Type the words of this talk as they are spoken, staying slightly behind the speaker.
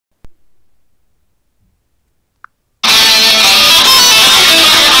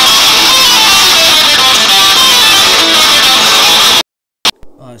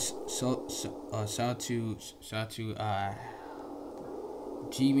shout to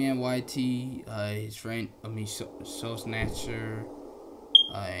G-Man YT, his friend, Soul Snatcher,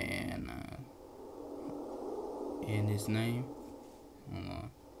 and his name. Hold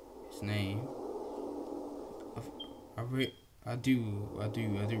on, his name. I do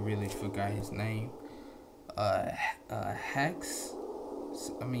really forgot his name. Hacks.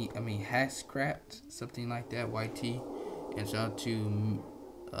 Hackscraft, something like that. YT, and shout out to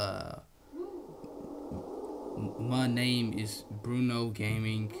my name is Bruno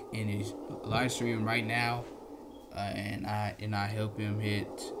Gaming, and he's live streaming right now, and I help him hit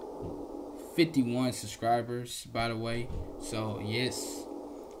 51 subscribers, by the way. So yes,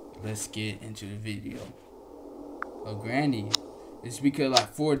 let's get into the video. Granny, it's because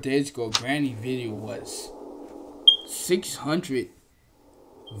like 4 days ago, Granny video was 600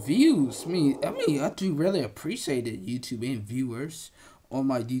 views. I do really appreciate it, YouTube and viewers on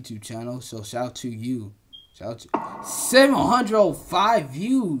my YouTube channel. So shout out to you. Shout out to 705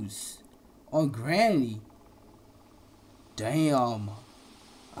 views on Granny. Damn.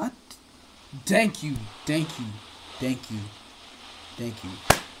 Thank you. Thank you. Thank you. Thank you.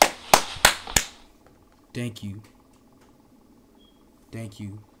 Thank you. Thank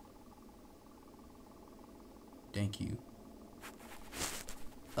you. Thank you.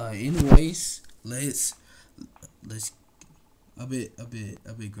 Anyways, let's I bet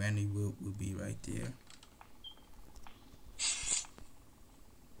Granny will be right there.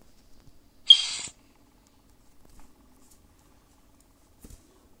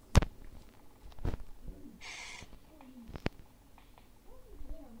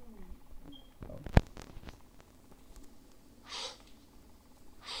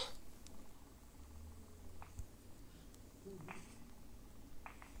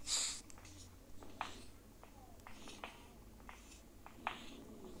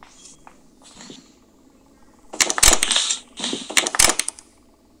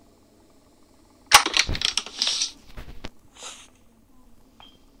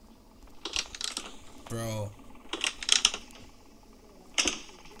 Bro.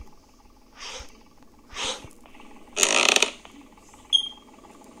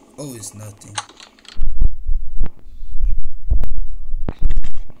 Oh, it's nothing.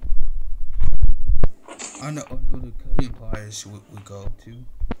 I know the cutting pliers we go to.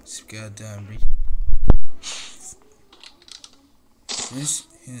 Scale down reach. This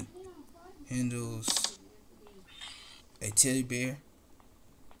handles a teddy bear.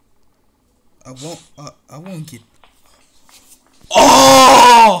 I won't get.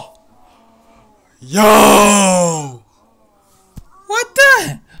 Oh! Yo! What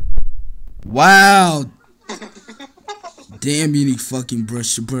the? Wow! Damn, you need fucking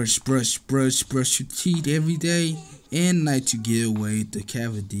brush your teeth every day and night to get away the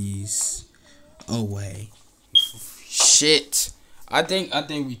cavities away. Shit! I think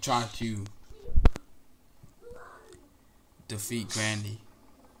we trying to defeat Granny.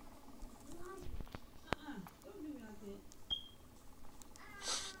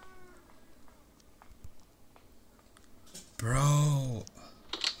 Bro,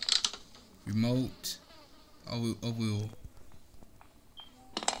 remote. I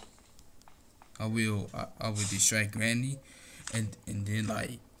will distract Granny, and then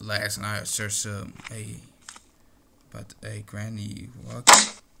like last night I searched about Granny. What?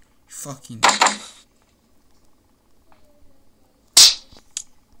 Fucking.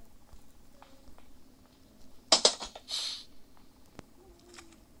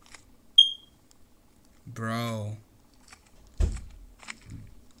 Bro.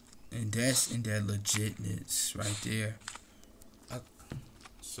 And that's in that legitness right there.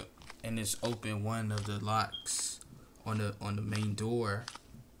 And it's open one of the locks on the main door.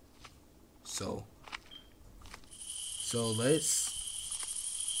 So let's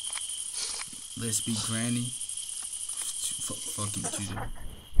be Granny. Fucking to the.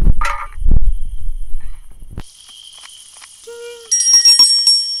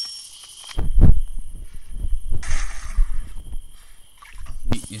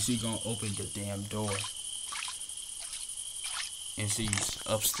 And she gonna open the damn door. And she's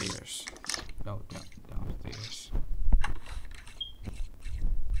upstairs. No, downstairs.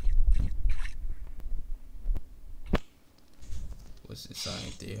 What's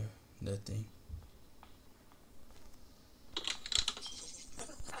inside there? Nothing.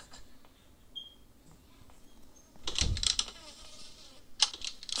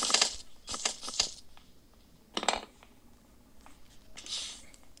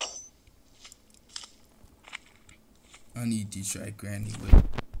 I need to distract Granny with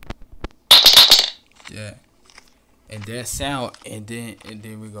that and that sound, and then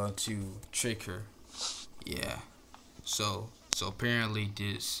we're going to trick her. Yeah. So apparently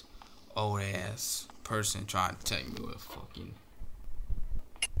this old ass person trying to take me with fucking.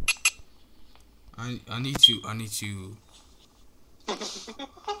 I need to,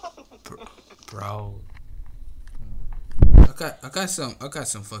 bro. I got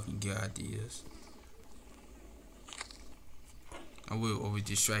some fucking good ideas. I will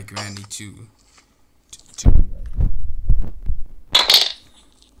distract Granny too.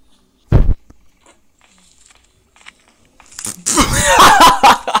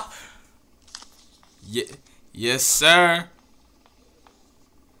 Yeah, yes sir.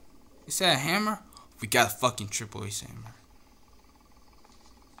 Is that a hammer? We got a fucking triple ace hammer.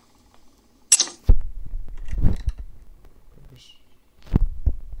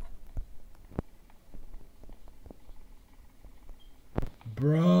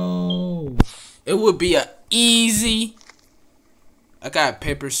 Bro, it would be a easy. I got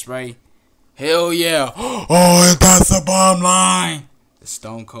pepper spray. Hell yeah. Oh, that's the bomb line. The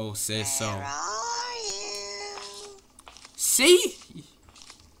Stone Cold says so. See?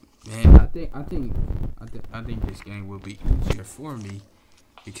 Man, I think this game will be easier for me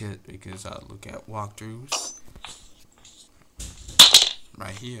because I look at walkthroughs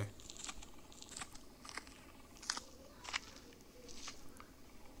right here.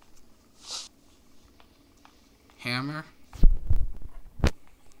 Hammer.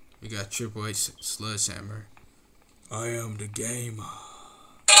 We got Triple H Sledgehammer. I am the gamer.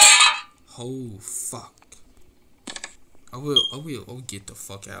 Oh fuck. I will get the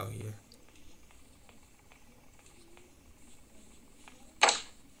fuck out of here.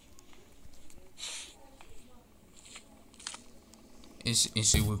 And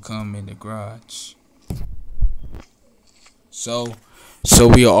she will come in the garage. So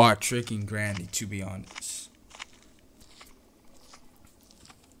we are tricking Granny, to be honest.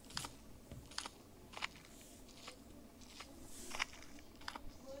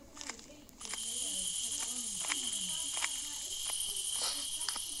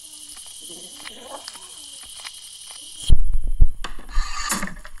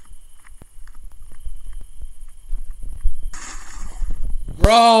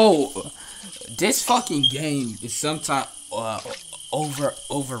 Bro, this fucking game is sometimes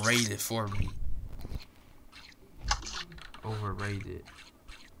overrated for me. Overrated.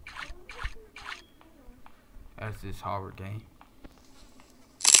 That's this horror game.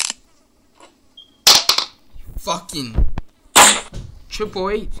 Fucking Triple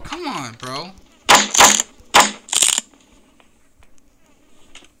H, come on, bro.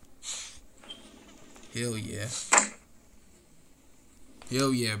 Hell yeah.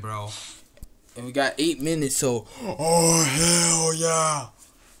 Hell yeah, bro. And we got 8 minutes, so oh hell yeah.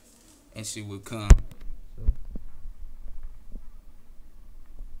 And she would come.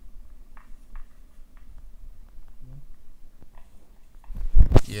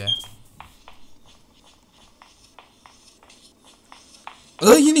 Yeah.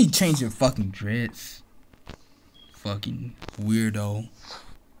 Oh, you need to change your fucking dreads. Fucking weirdo.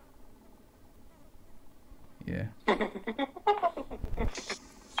 Yeah.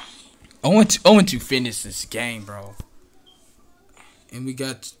 I want to finish this game, bro. And we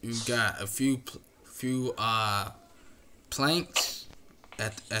got a few planks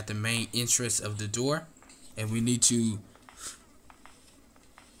at the main entrance of the door, and we need to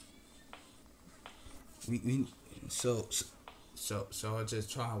so I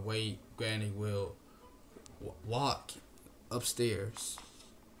just try and wait. Granny will walk upstairs.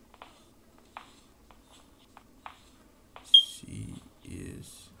 She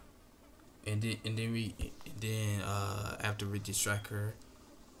is, and then after we distract her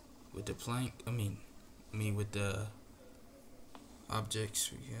with the plank, I mean with the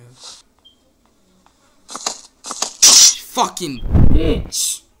objects we have. Fucking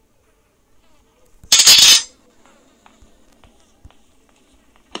bitch.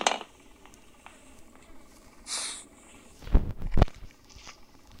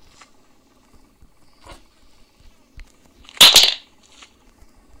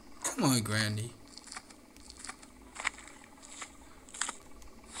 Come on, Granny.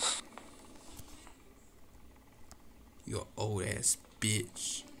 You old ass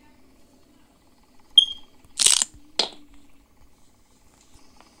bitch.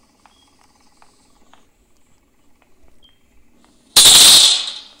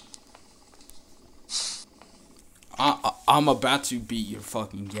 I'm about to beat your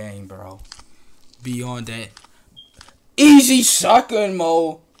fucking game, bro. Be on that easy shotgun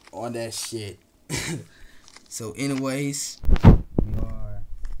mode on that shit. So anyways, we are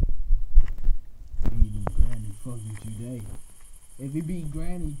beating Granny fucking today. If we beat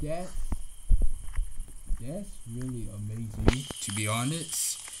Granny that, That's really amazing, to be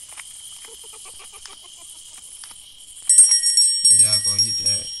honest. Yeah, go hit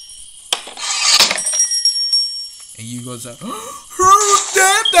that. And you goes like, who's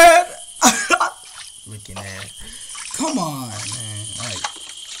that? Looking at. Come on, man. Like,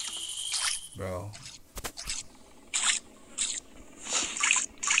 bro.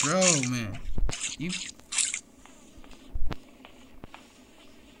 Bro, man. You.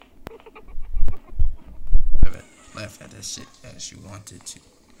 Laugh at that shit as you wanted to.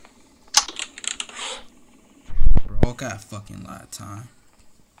 Bro, I got a fucking lot of time.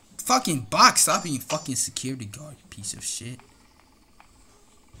 Fucking box, stop being fucking security guard, you piece of shit.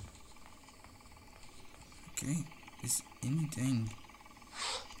 Okay, is anything?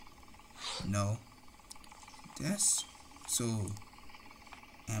 No. That's so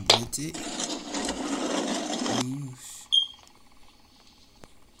analytic.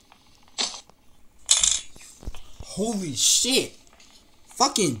 Holy shit!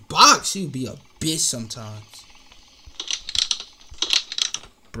 Fucking box, you be a bitch sometimes.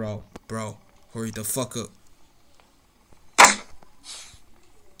 Bro, hurry the fuck up.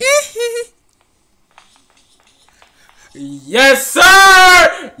 Yes,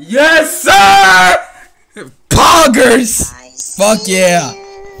 sir! Yes, sir! Poggers! Fuck yeah.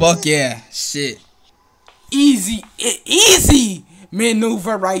 Fuck yeah. Shit. Easy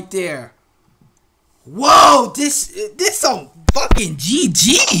maneuver right there. Whoa, this some fucking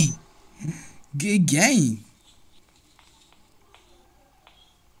GG. Good game.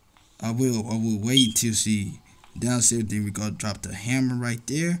 I will wait till she downstairs, then we're gonna drop the hammer right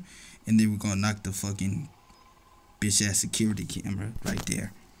there, and then we're gonna knock the fucking bitch ass security camera right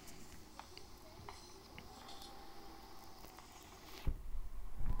there.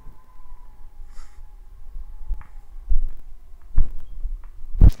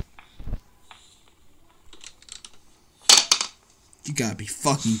 You gotta be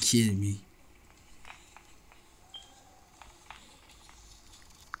fucking kidding me.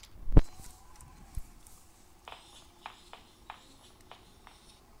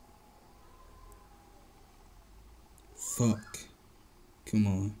 Fuck. Come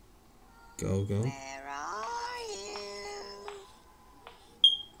on. Go. Where are you?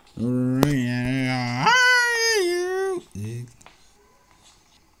 Where are you?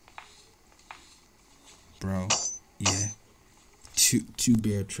 Bro, yeah. Two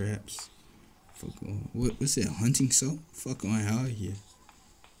bear traps. Fuck on. What's that? Hunting soap? Fuck on out here.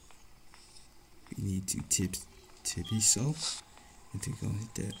 We need 2 tippy soap. And to go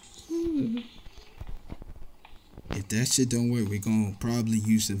hit that. If that shit don't work, we're gonna probably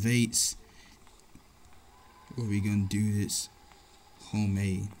use the vates. Or we're gonna do this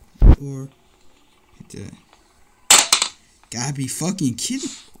homemade. Or hit that. Gotta be fucking kidding.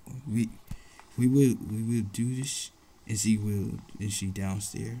 We will do this. Is she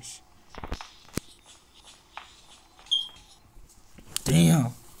downstairs?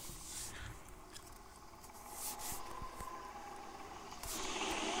 Damn.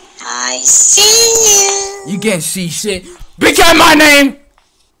 I see you. You can't see shit because my name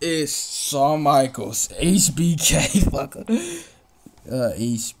is Shawn Michaels. HBK. Fucker.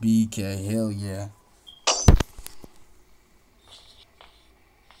 HBK. Hell yeah.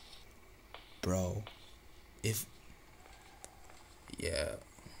 Bro. Yeah.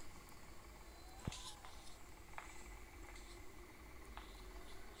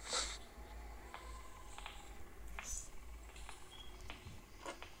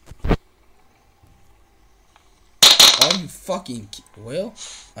 Are you fucking... Well,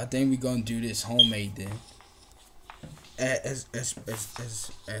 I think we're gonna do this homemade then. As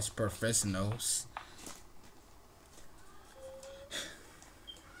professionals.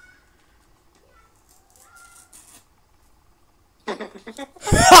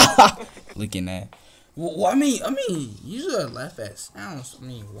 Looking at. Well, I mean, usually I laugh at sounds. I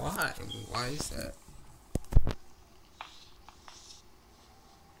mean, why? Why is that?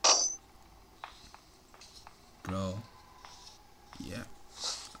 Bro. Yeah.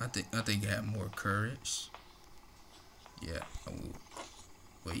 I think I have more courage. Yeah, I will.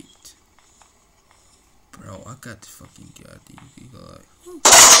 Wait. Bro, I got the fucking goddamn. You go like.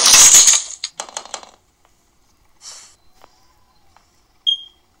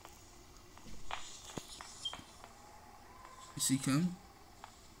 Is he coming?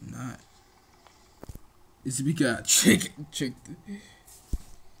 Not. Is it because I tricked.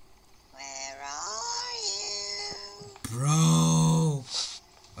 Where are you? Bro.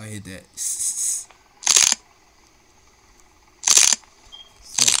 I hit that.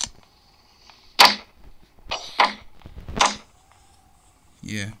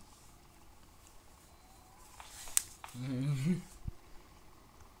 Yeah.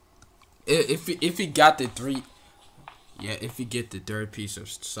 If he got the three, yeah, if he get the third piece of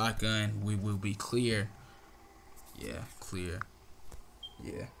shotgun, we will be clear. Yeah, clear.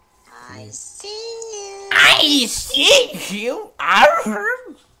 Yeah. I see you. I see you. I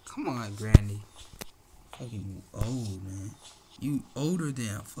heard. Come on, Granny. Fucking old, man. You older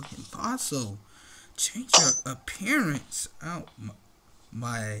than fucking Paso. Change your appearance out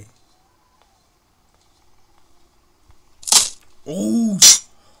my. Oh,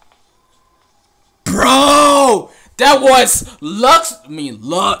 bro, that was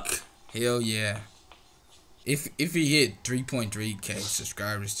luck. Hell yeah. If he hit 3.3K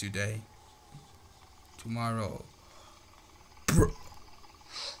subscribers today, tomorrow, Where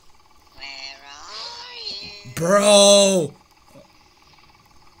are you? bro.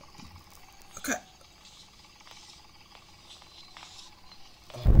 Okay.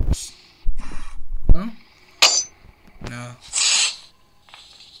 Huh? No.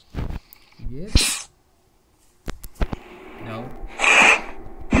 Yes. No.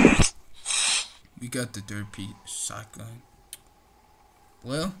 We got the third piece shotgun.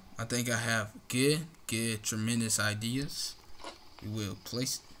 Well, I think I have good, tremendous ideas. We will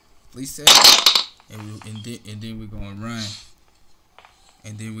place that, and then we're gonna run,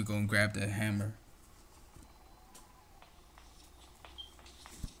 and then we're gonna grab the hammer.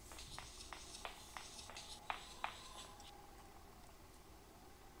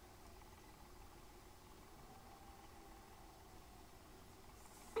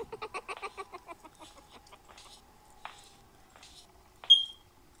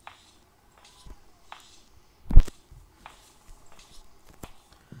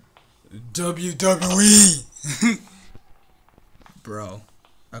 WWE. Bro,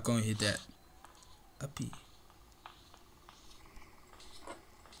 I'm gonna hit that uppy.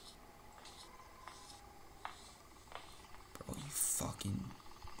 Bro, you fucking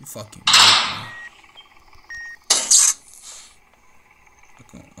weak, man.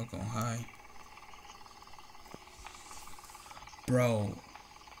 I'm gonna hide. Bro,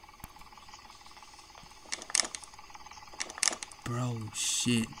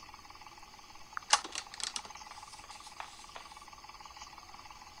 shit.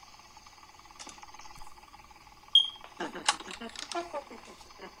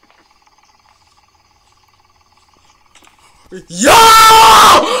 Yo!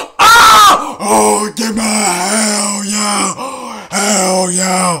 Oh, give me hell yeah! Hell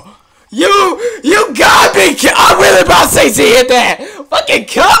yeah! You got me! I'm really about to say she hit that fucking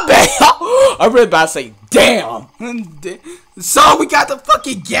comeback! I'm really about to say, damn! So we got the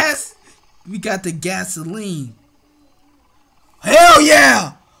fucking gas. We got the gasoline. Hell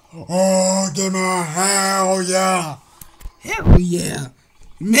yeah! Oh, give me hell yeah! Hell yeah!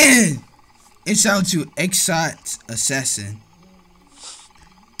 Man! And shout out to X-Shot Assassin.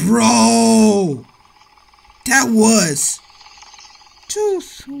 Bro! That was too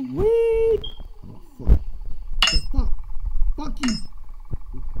sweet! Fuck you!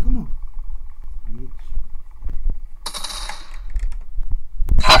 Come on.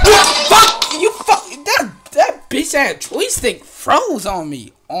 Fuck you! That bitch ass joystick froze on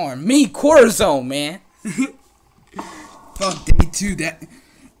me. On me, Corazon, man. Fuck day 2.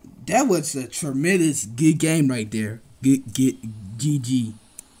 That was a tremendous good game right there. GG. GG.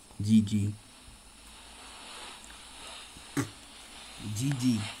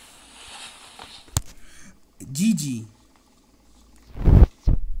 GG. GG.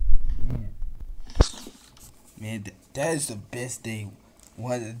 Man, that is the best thing.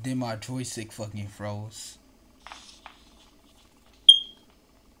 Then my joystick fucking froze.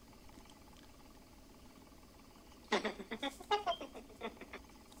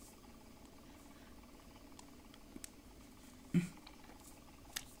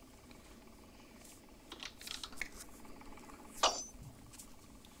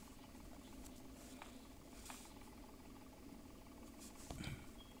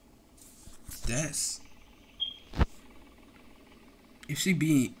 That's if she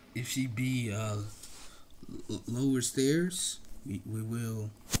be lower stairs, we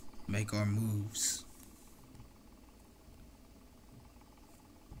will make our moves.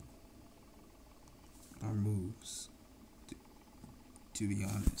 To be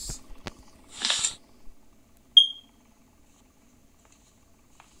honest.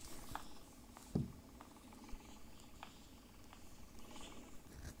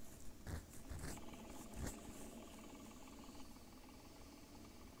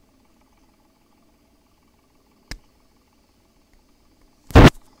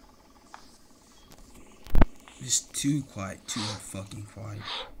 It's too quiet, too fucking quiet.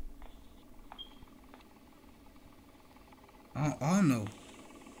 I don't know.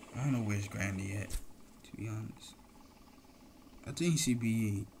 I don't know where's Granny at, to be honest. I think she'd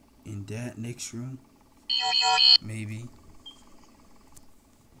be in that next room. Maybe.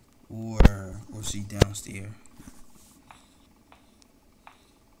 Or she downstairs.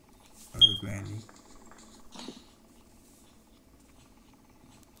 Or her Granny.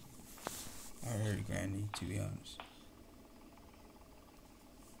 I heard Granny, to be honest.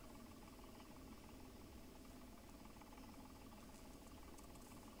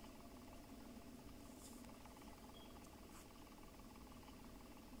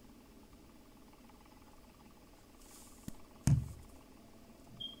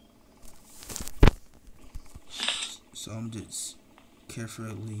 So I'm just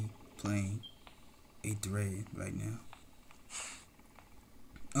carefully playing a thread right now.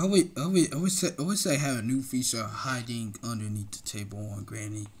 I would say have a new feature hiding underneath the table on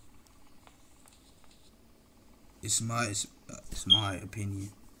Granny. It's my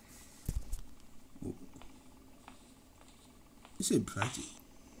opinion. Is it practice?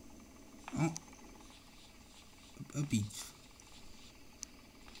 Oh, a beach.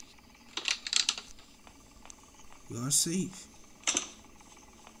 You are safe.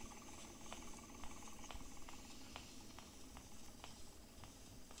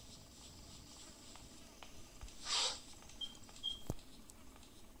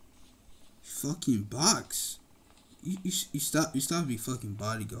 Fucking box. You stop being fucking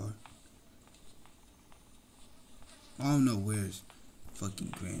bodyguard. I don't know where's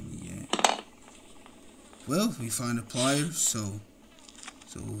fucking Granny at. Well, we find a pliers, so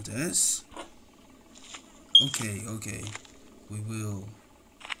that's okay. We will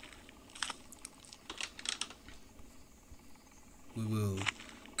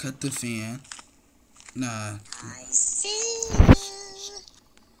cut the fan. Nah. I see you.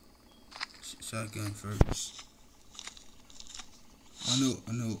 Shotgun first. I know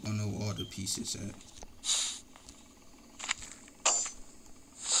all the pieces at.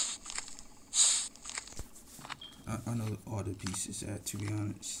 I know all the pieces at, to be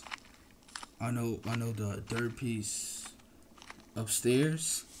honest. I know the third piece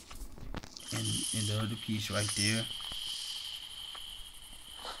upstairs and the other piece right there.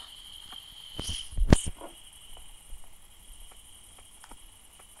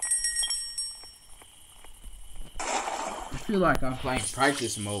 I feel like I'm playing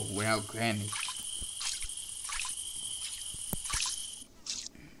practice mode without Granny.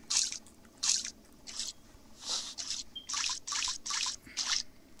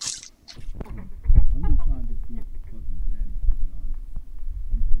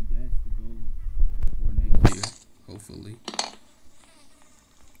 Hopefully.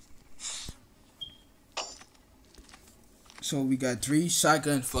 So we got 3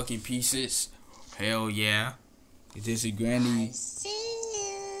 shotgun fucking pieces. Hell yeah. This is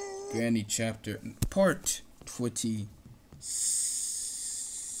Granny chapter part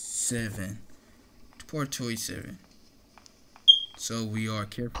 27. Part 27. So we are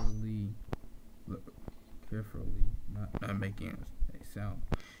carefully not making a sound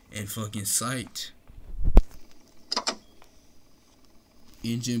in fucking sight.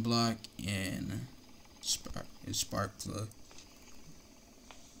 Engine block and spark plug.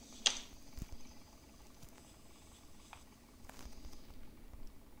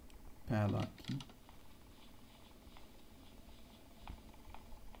 Padlock key.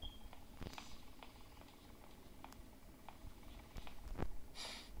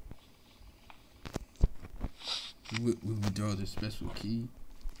 We withdraw the special key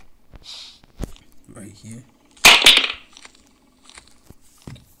right here.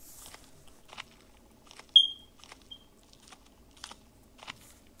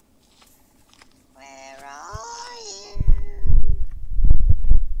 Where are you?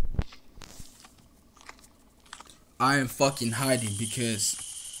 I am fucking hiding because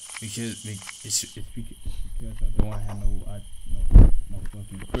it's because I don't want to have no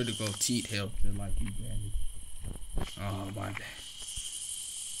fucking critical teeth help to like you, Granny. Oh my bad.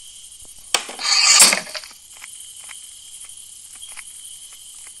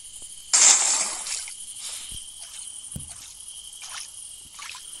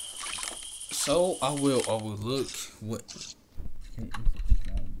 So I will look what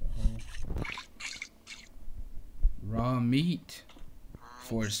raw meat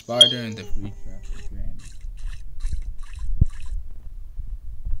for the spider and the free trap for Granny.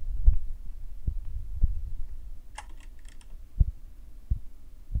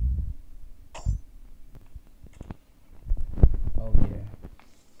 Oh yeah.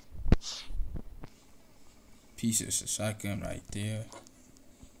 Pieces of shotgun right there.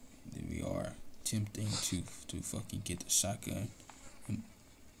 There we are. attempting to fucking get the shotgun.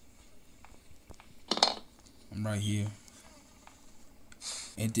 I'm right here.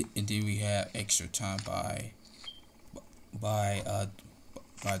 And then we have extra time by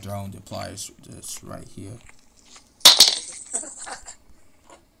drone deployers that's right here.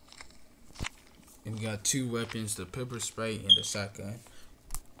 And we got 2 weapons, the pepper spray and the shotgun.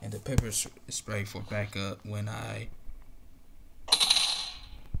 And the pepper spray for backup when I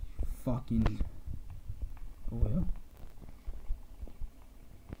fucking... Oh well.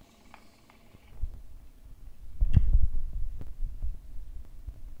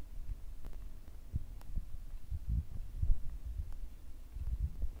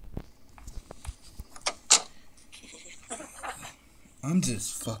 I'm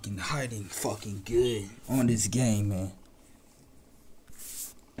just fucking hiding fucking good on this game, man.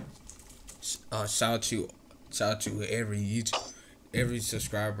 Shout out to every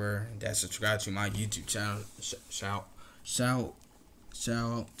subscriber that subscribed to my YouTube channel. Shout out.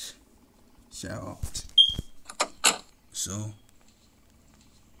 So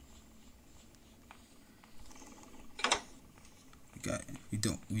we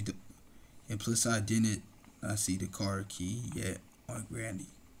don't, and plus I didn't see the car key yet on Granny.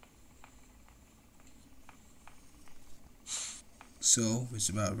 So it's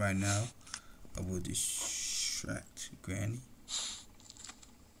about right now. I will distract Granny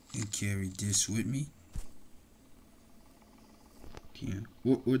and carry this with me. Yeah,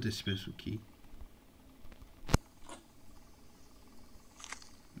 or the special key.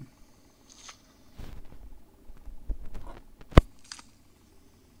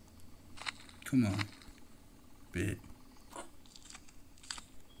 Come on, bit.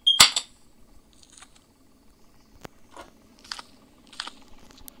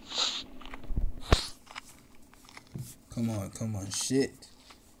 Come on, shit.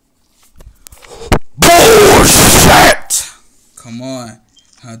 Bullshit! Come on,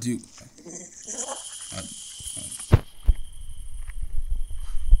 how do...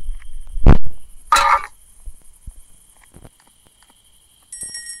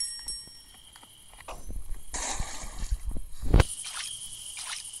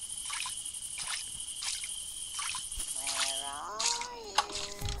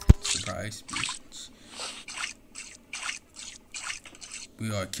 Surprise, bitch. We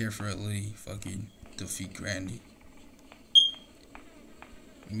are carefully fucking defeat Granny.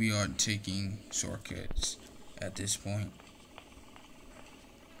 We are taking shortcuts at this point.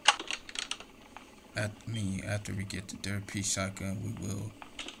 After we get the third piece shotgun, we will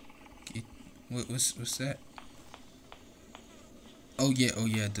get what's that? Oh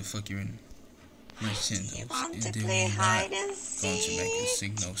yeah, the fucking Nintendos. And then we're not going to make a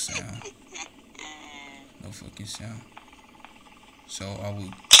signal sound. No fucking sound. So I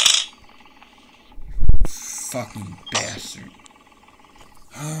will... Fucking bastard.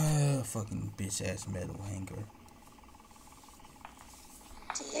 Fucking bitch ass metal hanger.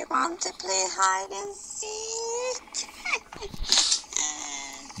 Do you want to play hide and seek?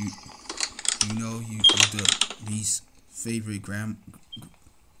 you know you the least favorite grandma?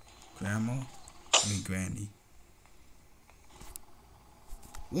 I mean Granny.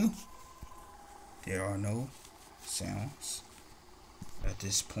 Well, there are no sounds at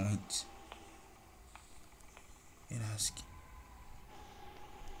this point. And ask.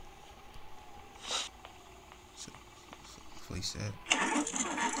 So place that.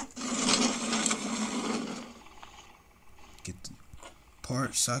 Get the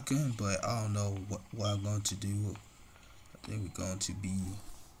part shotgun, but I don't know what I'm going to do. I think we're going to be,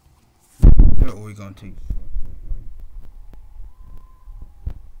 or we're going to.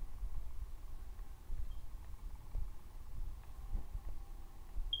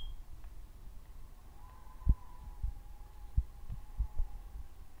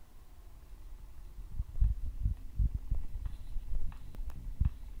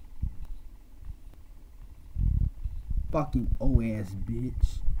 Fucking O-ass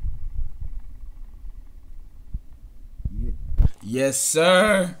bitch. Yeah. Yes,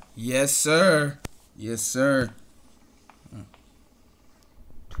 sir. Yes, sir. Yes, sir.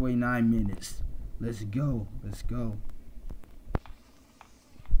 29 minutes. Let's go. Let's go.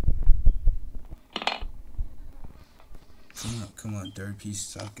 Come on, third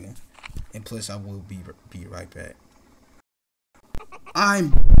piece shotgun. And plus, I will be right back.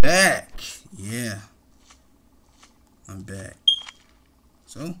 I'm back. Yeah. I'm back.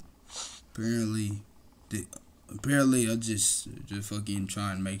 So apparently I just fucking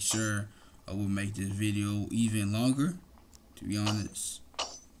trying to make sure I will make this video even longer, to be honest.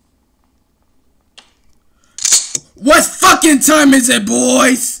 What fucking time is it,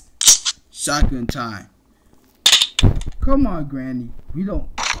 boys? Shotgun time. Come on, Granny. We don't.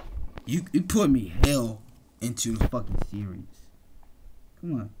 You put me hell into the fucking series.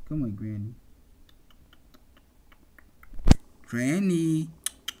 Come on, Granny. Granny,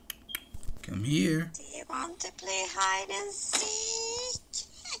 come here. Do you want to play hide and seek?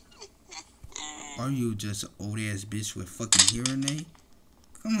 Are you just an old ass bitch with fucking hearing aid?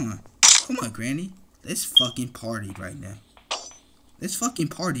 Come on, Granny. Let's fucking party right now. Let's fucking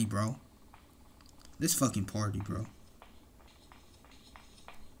party, bro.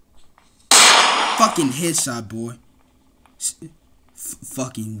 Fucking headshot, boy.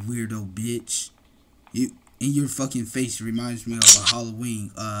 Fucking weirdo bitch. You and your fucking face reminds me of a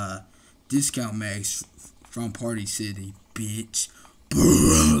Halloween discount mags from Party City, bitch.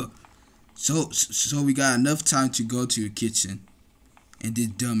 Bruh. So we got enough time to go to the kitchen, and this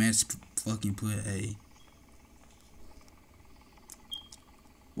dumbass fucking put a.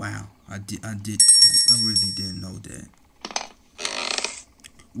 Wow, I really didn't know that.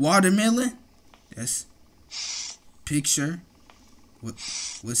 Watermelon? That's picture.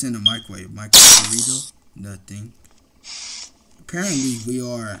 What's in the microwave? Microwave burrito? Nothing. Apparently we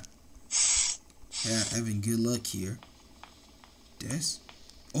are having good luck here.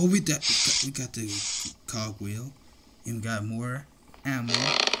 We got the cogwheel, and we got more ammo.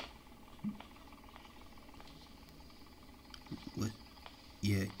 What?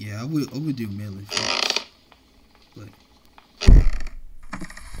 Yeah, I would do melee first, but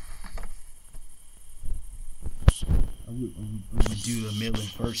I would do a melee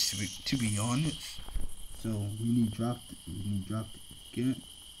first to be honest. So we need drop the gun.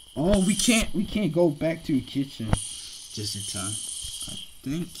 Oh, we can't go back to the kitchen just in time, I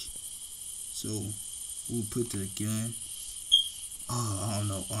think. So we'll put the gun. Oh, I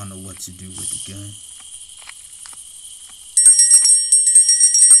don't know what to do with the gun.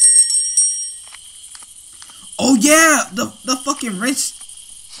 Oh yeah, the fucking wrench.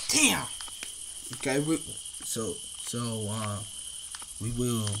 Damn. Okay, we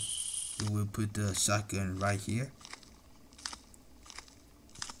will put the shotgun right here.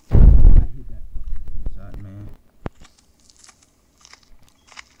 I hit that fucking shot, man.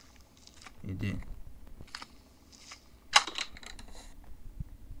 It did.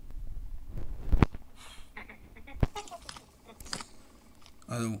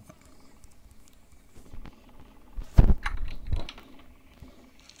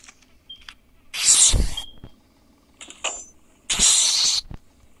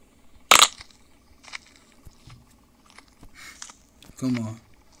 Come on.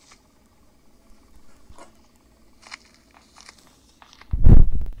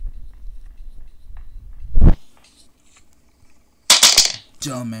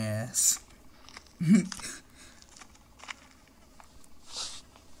 Dumbass.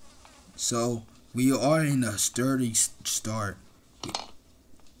 So, we are in a sturdy start.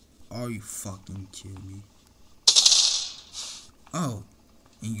 Are you fucking kidding me? Oh,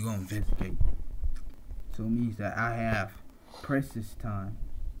 and you gonna investigate. So it means that I have precious time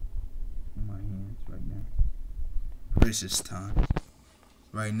in my hands right now. Precious time.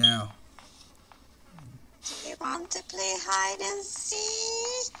 Right now. Do you want to play hide and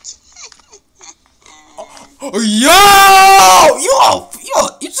seek? Yo!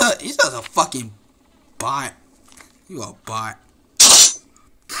 You're just a fucking bot. You a bot.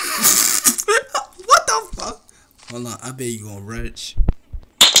 What the fuck? Hold on, I bet you gonna rush.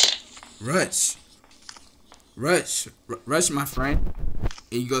 Rush, my friend.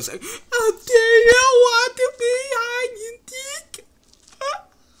 And you gonna say, oh, damn, I want to be hide and seek.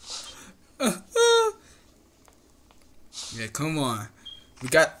 Yeah, come on. We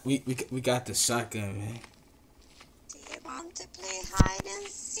got the shotgun, man. Do you want to play hide and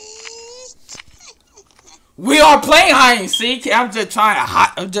seek? We are playing hide and seek. I'm just trying to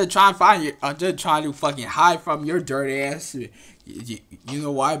hide. I'm just trying to find you. I'm just trying to fucking hide from your dirty ass. You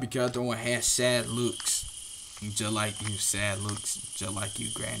know why? Because I don't want to have sad looks. Just like you, sad looks. Just like you,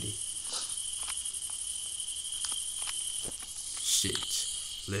 Grandy. Shit.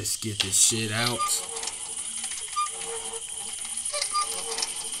 Let's get this shit out.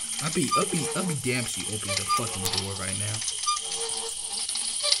 I'll be damn she opened the fucking door right now.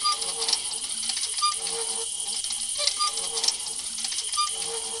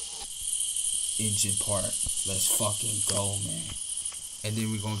 Engine part. Let's fucking go, man. And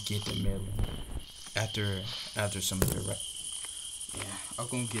then we're gonna get the melon. After some of the yeah, I'm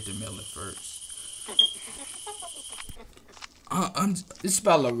gonna get the melon first. This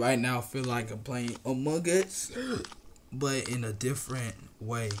about right now. I feel like I'm playing Among Us, but in a different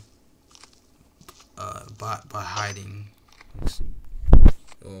way. By hiding. Let's see.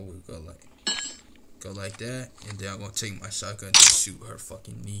 Oh, we go like. Go like that, and then I'm gonna take my shotgun and shoot her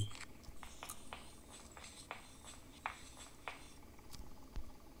fucking knee.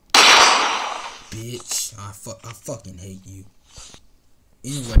 Bitch, I fucking hate you.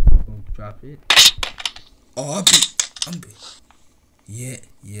 Anyway, I'm gonna drop it. Oh, yeah,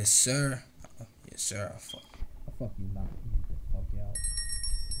 yes sir. Yes sir, I fucking knock you the fuck out.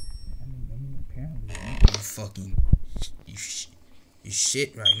 I mean, apparently you fucking, you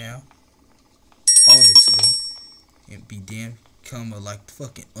shit right now. Obviously. And be damn come like the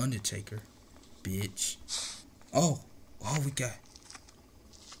fucking Undertaker, bitch. Oh, we got.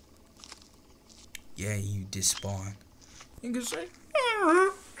 Yeah, you despawn. You can say,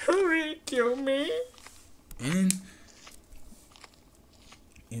 hurry, kill me. And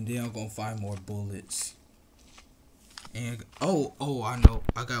then I'm gonna find more bullets. And oh, I know.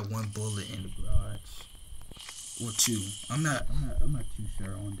 I got one bullet in the garage. Or two. I'm not too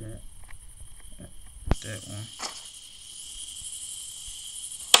sure on that one.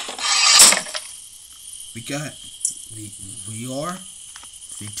 We are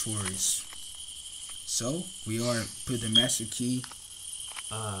victorious. So we are put the master key.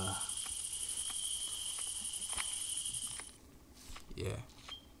 Yeah.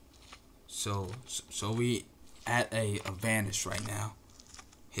 So we at a advantage right now.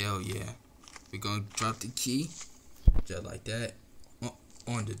 Hell yeah. We're gonna drop the key just like that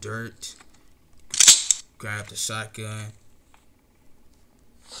on the dirt. Grab the shotgun.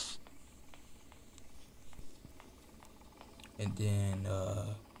 And then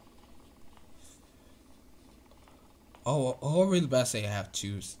I really about to say I have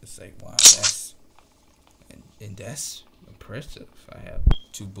two. It's like wow, that's impressive. I have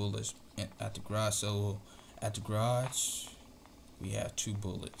two bullets at the garage. So at the garage we have two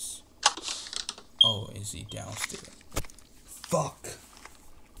bullets. Oh, is he downstairs? Fuck.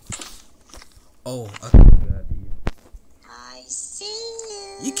 Oh, I got a good idea. I see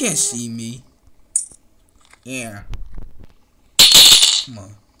you. You can't see me. Yeah. Come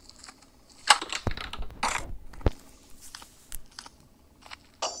on.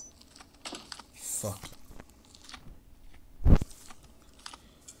 Fuck.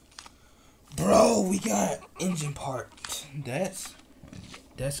 Bro, we got engine part. That's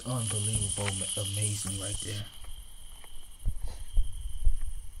unbelievable, amazing right there.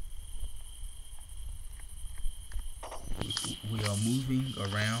 We are moving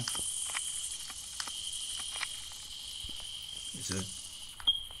around.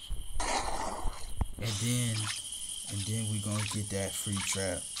 And then we're gonna get that free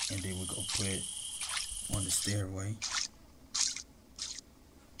trap, and then we're gonna put it on the stairway.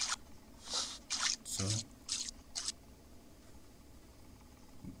 So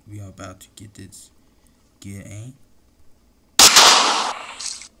we are about to get this gear aim.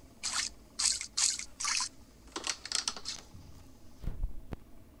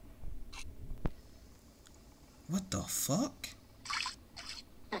 What the fuck?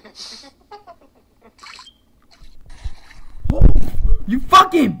 Oh, you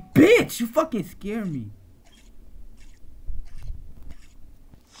fucking bitch! You fucking scare me.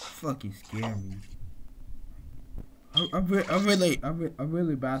 Fucking scare me. I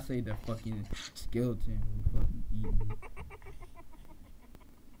really about to say the fucking skeleton will fucking eat me.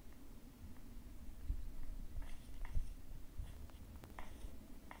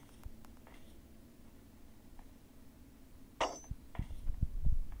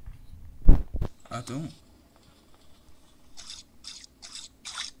 I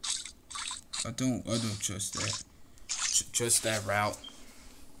don't trust that. Trust that route.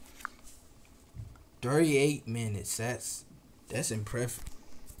 38 minutes. That's impressive.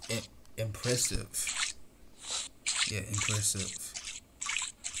 Impressive. Yeah, impressive.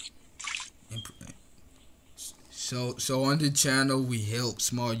 So on the channel we help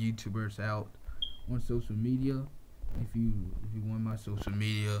small YouTubers out on social media. If you want my social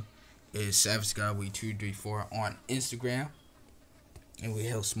media, it's SavageGuyWeek234 on Instagram. And we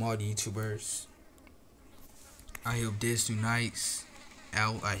help small YouTubers. I help Disney Nights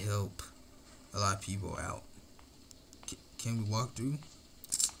out. I help a lot of people out. Can we walk through?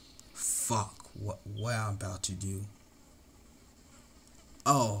 Fuck. What I'm about to do.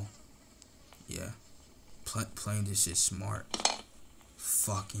 Oh. Yeah. Playing this shit smart.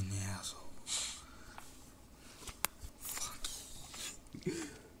 Fucking asshole. Fuck.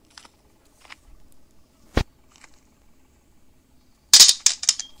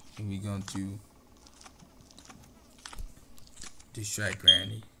 And we gonna do distract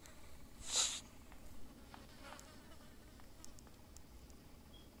Granny.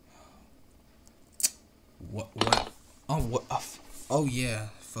 What? Oh, what? Oh, yeah.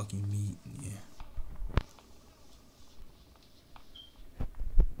 Fucking meat. Yeah.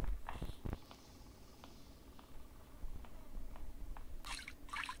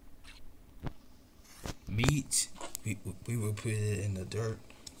 meat, we will put it in the dirt,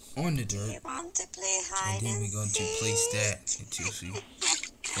 on the dirt, You want to play hide and then and we're going to seek? place that until she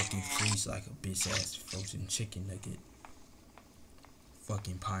fucking freeze like a bitch ass frozen chicken nugget.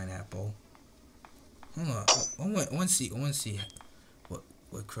 Fucking pineapple. Hold on, I want to see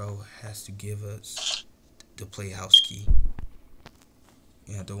what Crow has to give us. The playhouse key.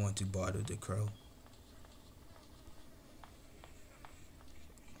 Yeah, I don't want to bother the Crow.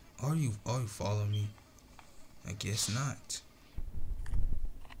 Are you following me? I guess not.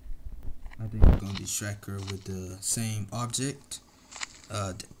 I think we're gonna distract her with the same object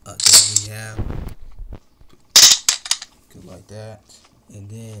that we have. Good, like that. And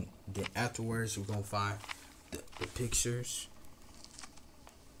then afterwards we're gonna find the pictures.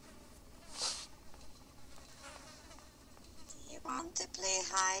 You want to play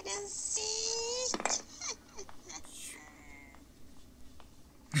hide and seek?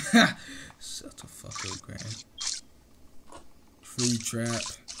 Shut the fuck up, Granny. Freeze trap.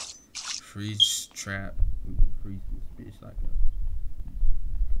 Freeze trap. Freeze this bitch like a.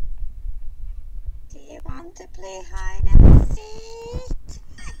 Do you want to play hide and seek?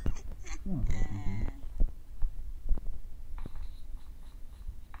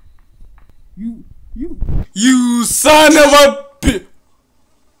 You son of a bitch!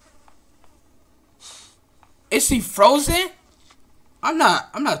 Is he frozen? I'm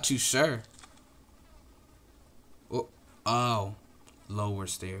not too sure. Oh, lower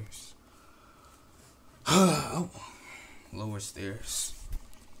stairs. Oh, lower stairs.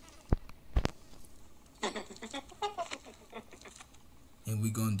 And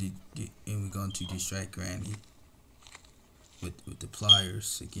we're going to distract Granny with the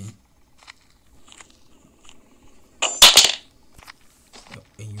pliers again.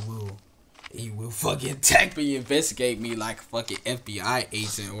 And you will fucking attack me, investigate me like a fucking FBI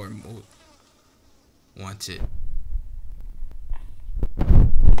agent or more. Wanted.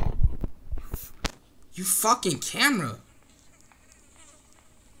 You fucking camera.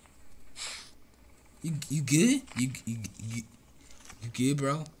 You good? You good,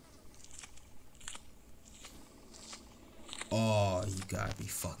 bro? Oh, you gotta be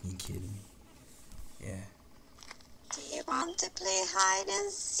fucking kidding me. Yeah. Do you want to play hide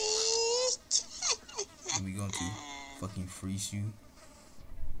and seek? Are we going to fucking freeze you?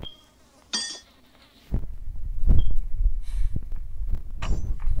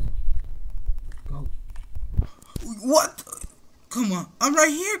 Go. What? Come on. I'm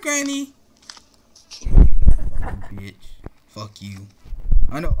right here, Granny. Fucking bitch. Fuck you.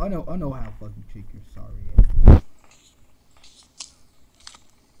 I know how to fucking trick your sorry ass.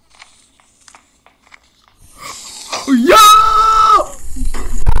 Yo!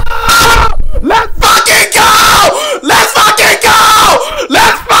 Let's fucking go! Let's fucking go!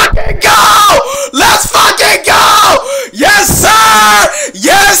 Let's fucking go! Let's fucking go! Yes, sir!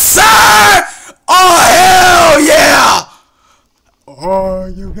 Yes, sir! Oh, hell yeah! Oh,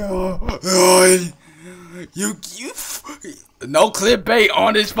 you go. Oh, you no clickbait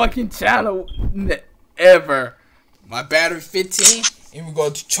on this fucking channel ever. My battery 15, and we're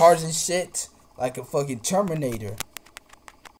going to charging shit like a fucking Terminator.